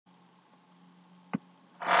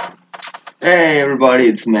Hey everybody,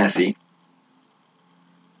 it's Messi.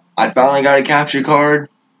 I finally got a capture card.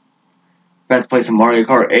 About to play some Mario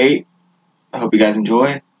Kart 8. I hope you guys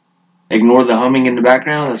enjoy. Ignore the humming in the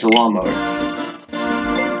background, that's a lawnmower.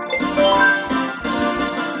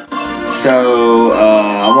 So,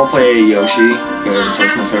 I'm gonna play Yoshi, because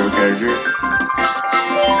that's my favorite character.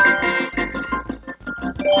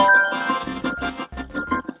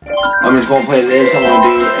 I'm just gonna play this. I'm gonna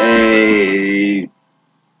do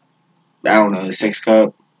I don't know, a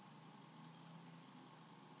 6-cup.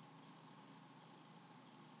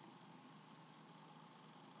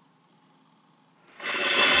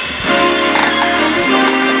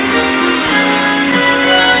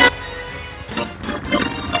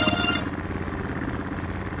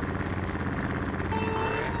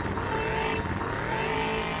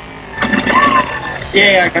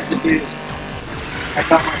 Yeah, I got the boost. I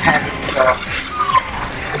got my package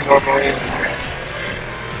normally is.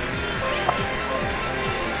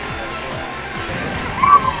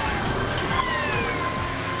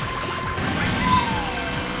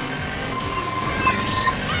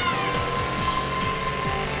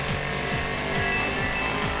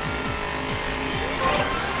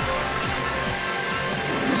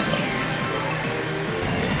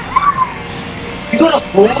 You got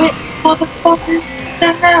a bullet, motherfucker? What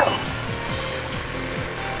the hell?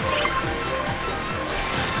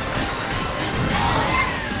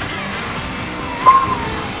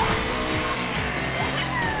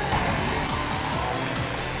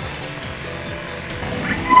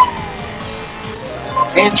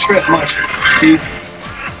 And shrimp mushrooms, dude.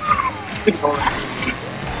 Good lord.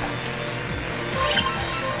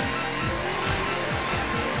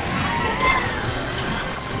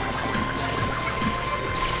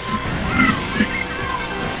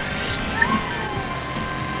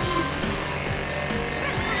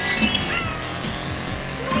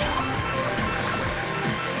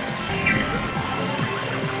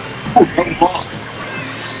 Oh, come on.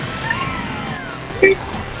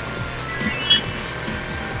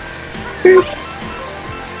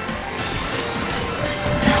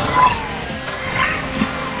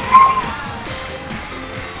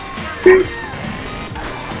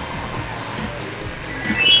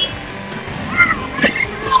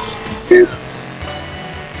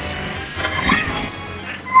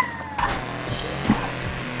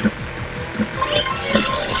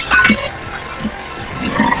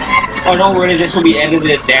 Oh, don't worry, this will be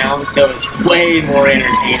edited down so it's way more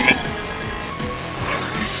entertaining.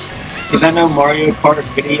 Because I know Mario Kart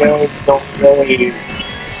videos don't really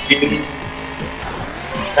do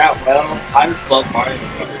that well. I just love Mario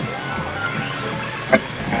Kart.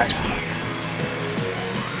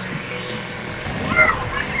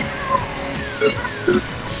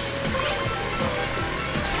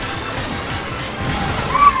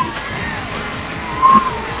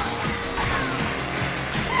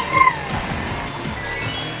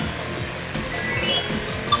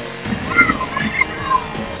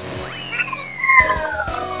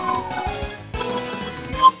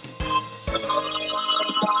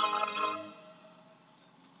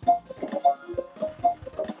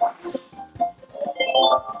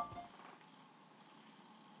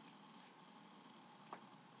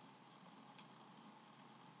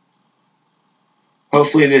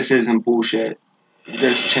 Hopefully this isn't bullshit.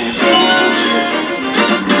 There's a chance it'll be bullshit.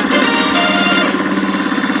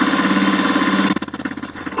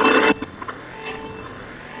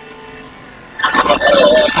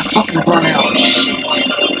 I fucking run out of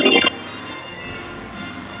shit.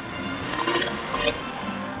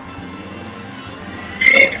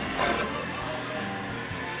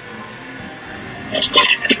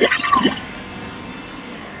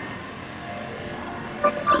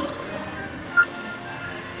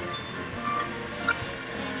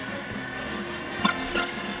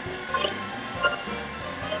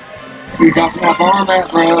 You're dropping that bomb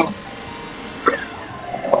at, bro.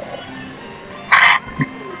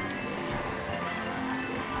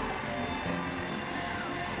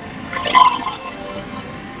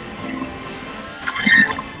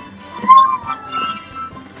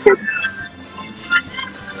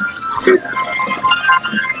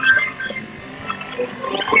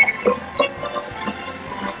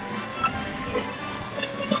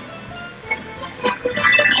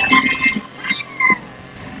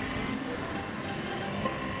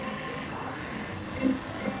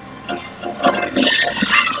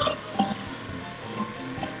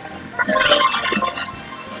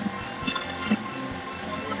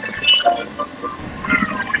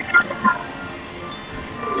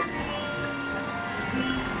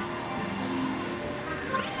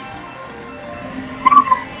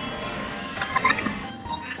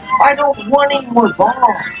 I don't want any more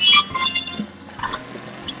bombs.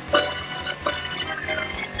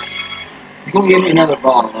 He's gonna give me another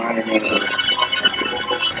bomb. I already know this.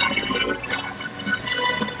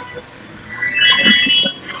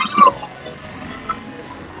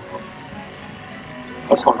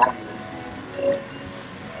 What's going on?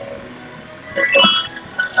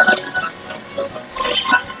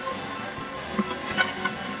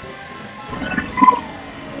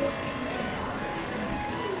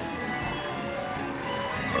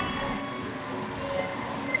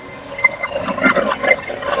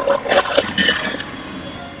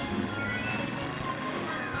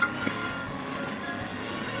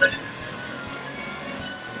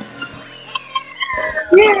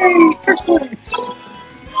 Yay! First place!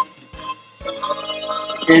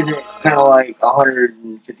 Is it kind of like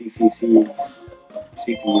 150cc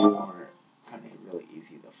CPU or kind of really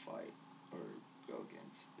easy to fight or go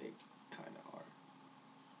against? They kind of are.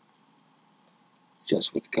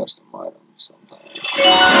 Just with custom items sometimes.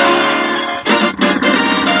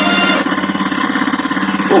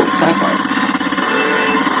 Oh, sci-fi.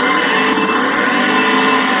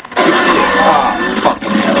 Ah, fucking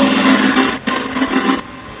hell.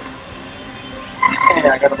 Hey,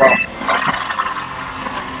 I got a boss.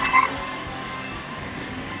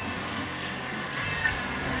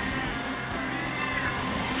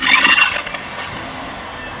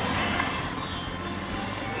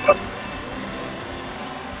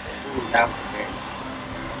 Ooh, that was embarrassing.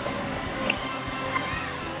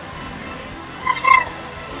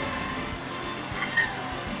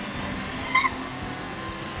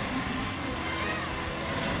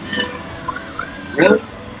 Really?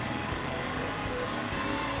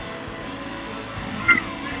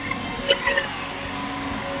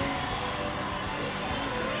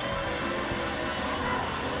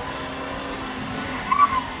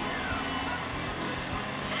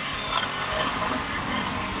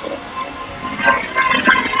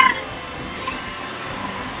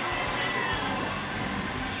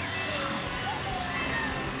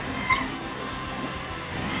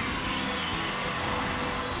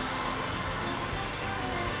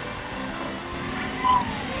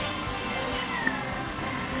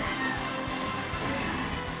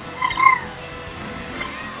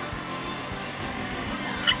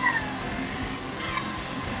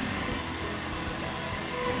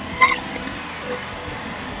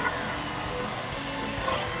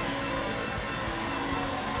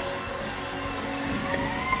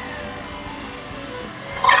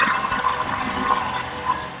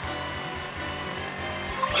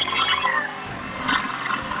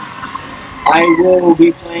 I will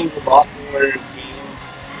be playing a lot more games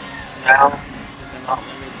now because I'm not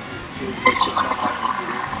limited to glitches on my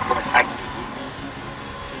computer, but I can be easy.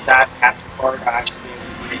 Since I have a capture card, I actually be able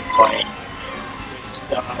to get like Switch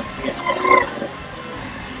stuff, PS4,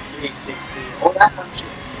 360, all that kind of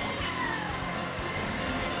shit.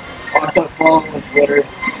 Also following with Twitter.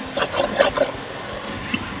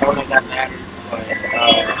 I don't know if that matters, but I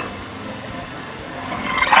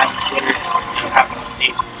have Twitter, having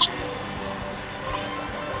updates and shit.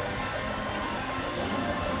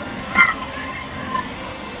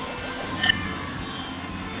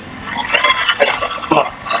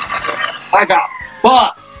 I got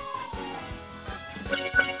fucked.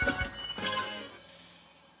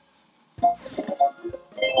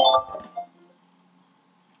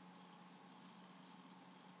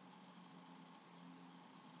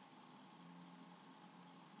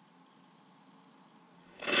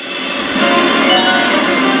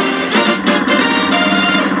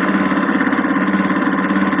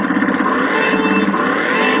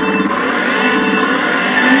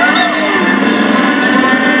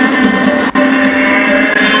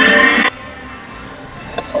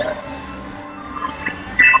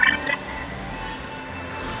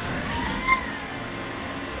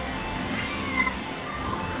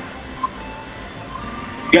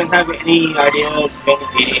 You guys have any ideas of any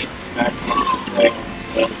game you guys want to play on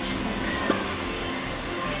Switch?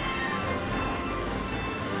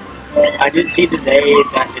 I did see today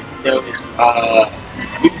that Nintendo is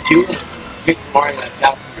doing Paper Mario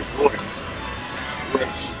 1000 Reward,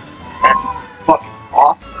 which that's fucking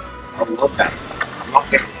awesome. I love that. I'm not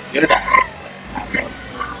very good at it.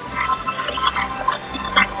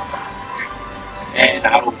 And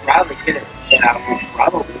I will probably get it. And I will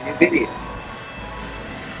probably do video.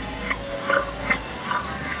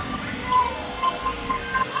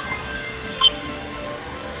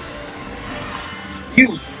 You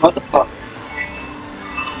motherfucker.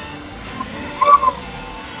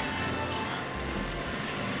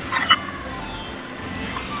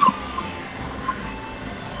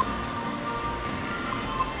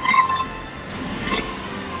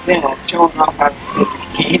 Man, I'm showing off how to play this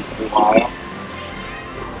game for a while.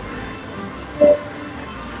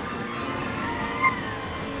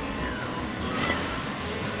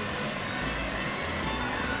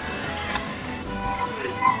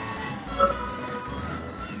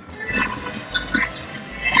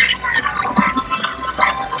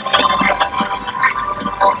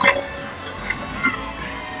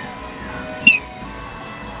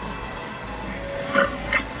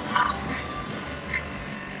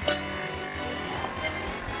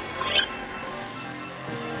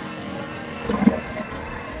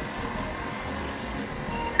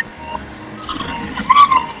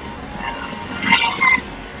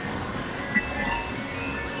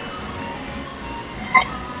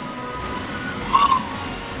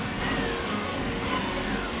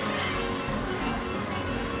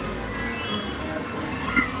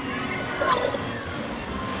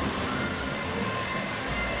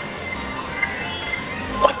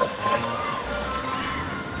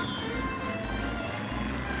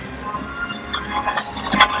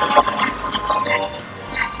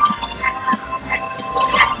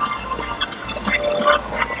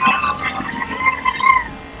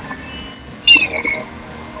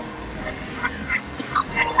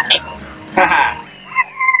 Haha!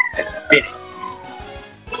 I did it.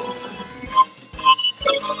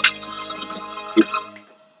 Oops.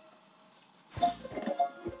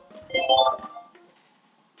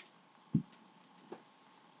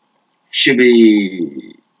 Should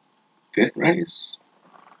be 5th race.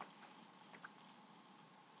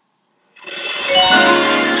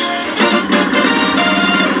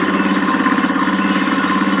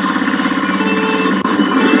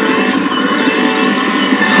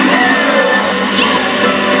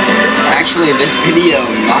 Actually, this video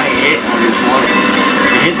might hit under 20.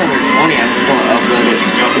 If it hits under 20, I'm just going to upload it to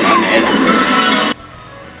jump it unedited.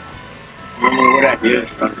 So normally what I do is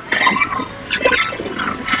run it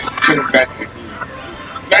back to the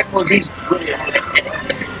back was easy to put it on.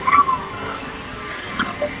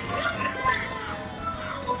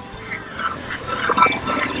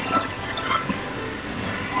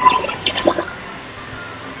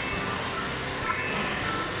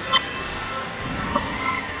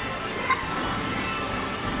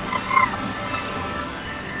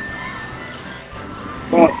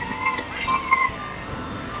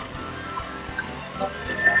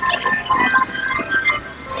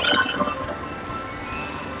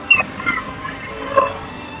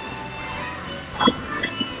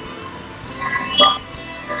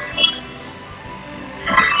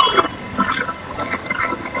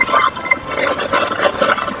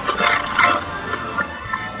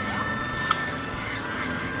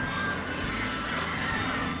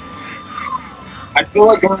 I feel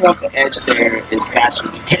like going off the edge there is faster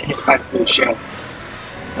than getting hit by the blue shell.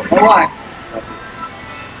 But why?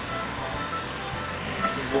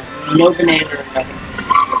 No banana or nothing for me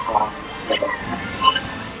to slip on, so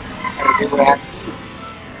I gotta do what I have to do.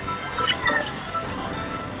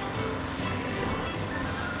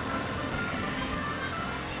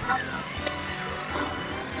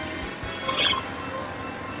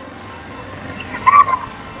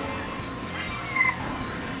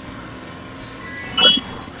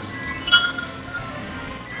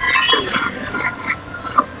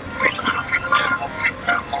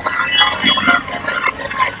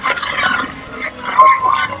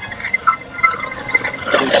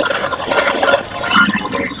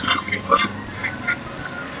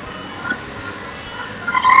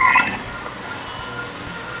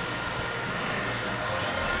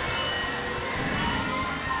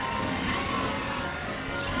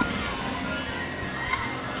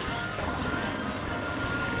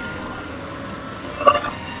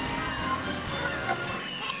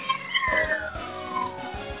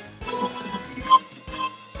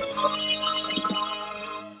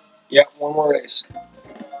 Yeah, one more race.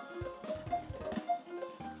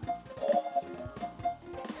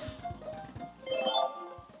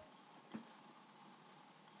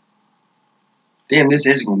 Damn, this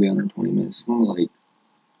is going to be under 20 minutes. It's going to be like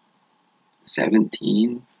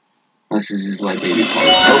 17. Unless this is like baby Kart.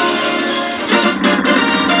 Oh.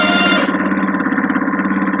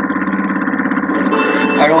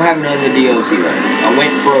 I don't have none of the DLC letters. I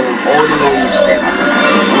went for an older release. I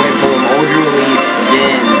went for an older release,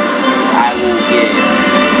 then I will get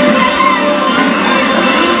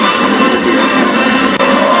the DLC.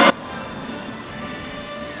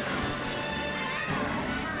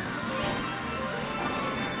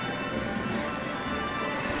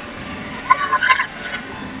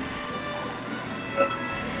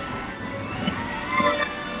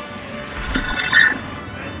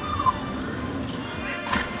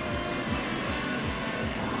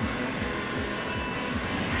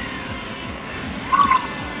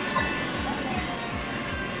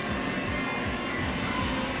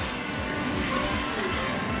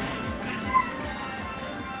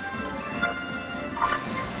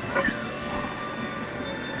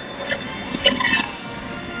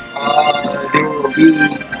 there'll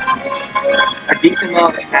be a decent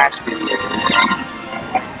amount of Smash videos.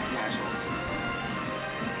 I like Smash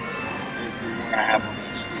is the one I have on my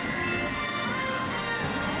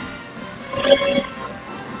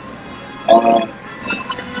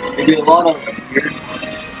stream. They do a lot of weird,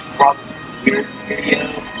 probably weird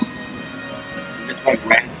videos. Just like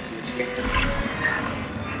random Switch games.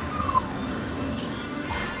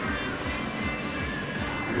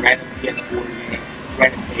 Random PS4 games,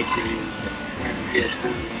 random pages, random PS4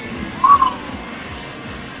 games.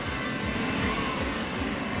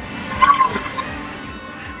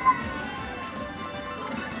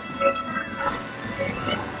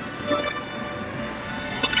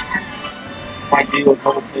 Might do a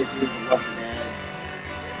couple playthroughs of Left 4 Dead.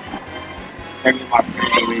 Maybe my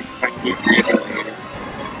friend with if I can get naked later.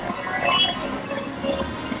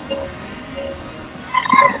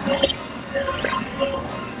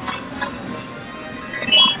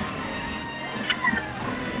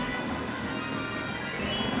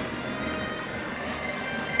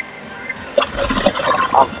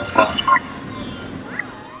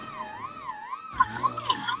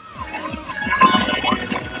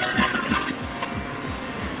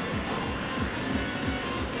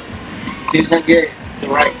 As soon as I get the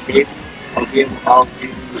right cable, I'll do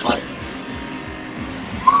like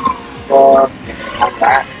stuff and all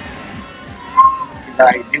that. Because I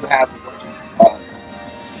do have a bunch of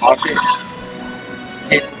objects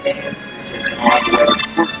hidden games. It's just I don't have to let it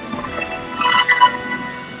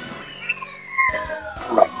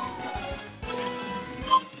correct.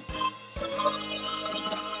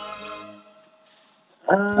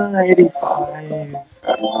 85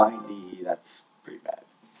 out of 90. That's pretty bad.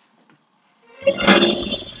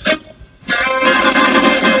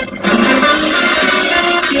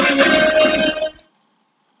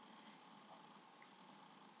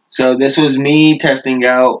 So this was me testing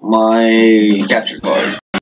out my capture card.